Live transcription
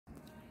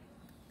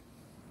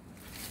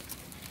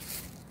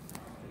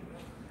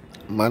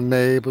My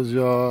neighbor's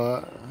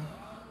yard.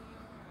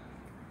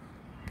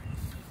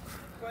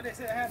 What they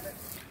said happened?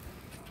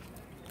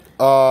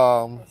 A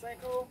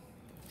sinkhole?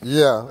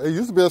 Yeah, it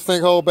used to be a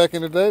sinkhole back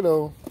in the day,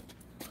 though.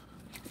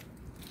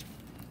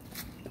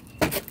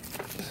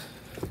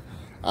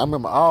 I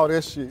remember all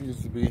that shit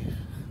used to be.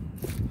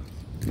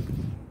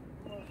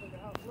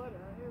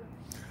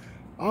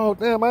 Oh,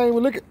 damn, I ain't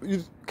even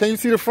looking. Can you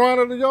see the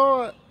front of the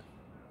yard?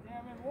 Yeah,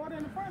 I mean, water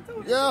in the front,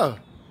 too. Yeah.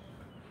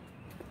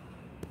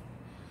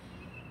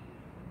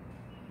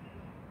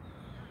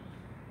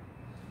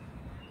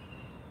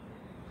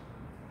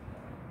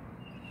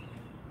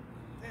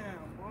 Damn,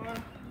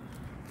 boy.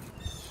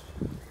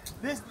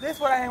 This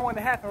what I ain't want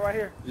to happen right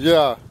here.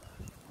 Yeah.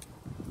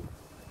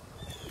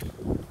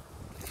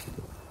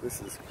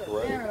 This is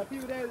crazy. Damn, the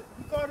people that you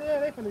caught there,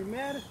 they finna be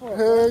mad as fuck.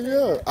 Hell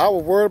yeah. I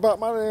was worried about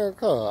my damn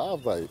car. I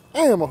was like,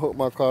 damn, I hooked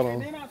my car on.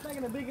 And they not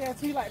thinking a big ass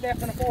tree like that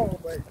finna fall,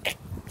 but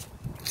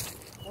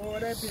boy,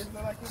 that bitch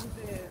look like it was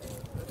dead.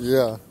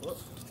 Yeah.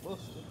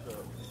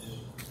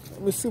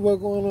 Let me see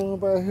what's going on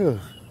about here. Boy,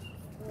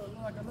 look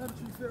like another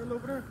tree fell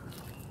over there.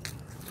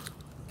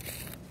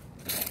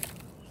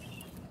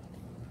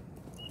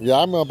 Yeah,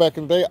 I remember back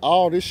in the day,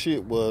 all this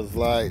shit was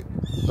like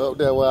up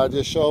there where I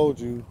just showed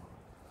you.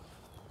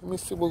 Let me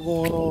see what's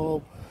going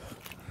on.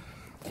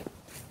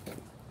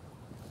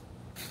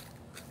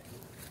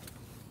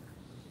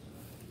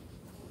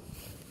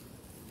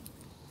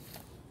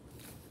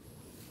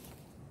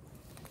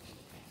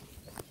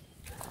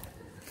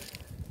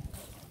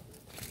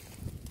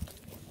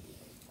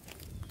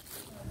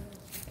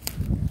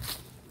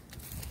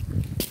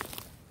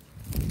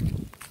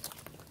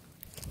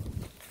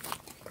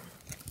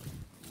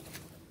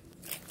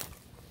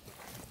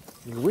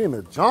 We in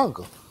the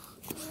jungle.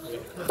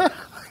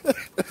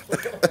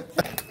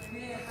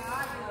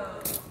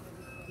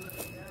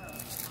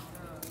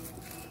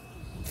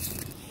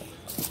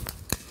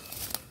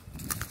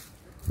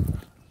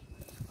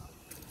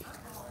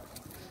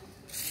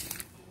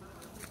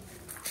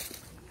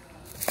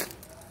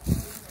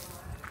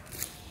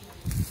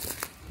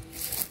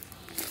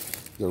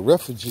 The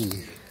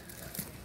refugee.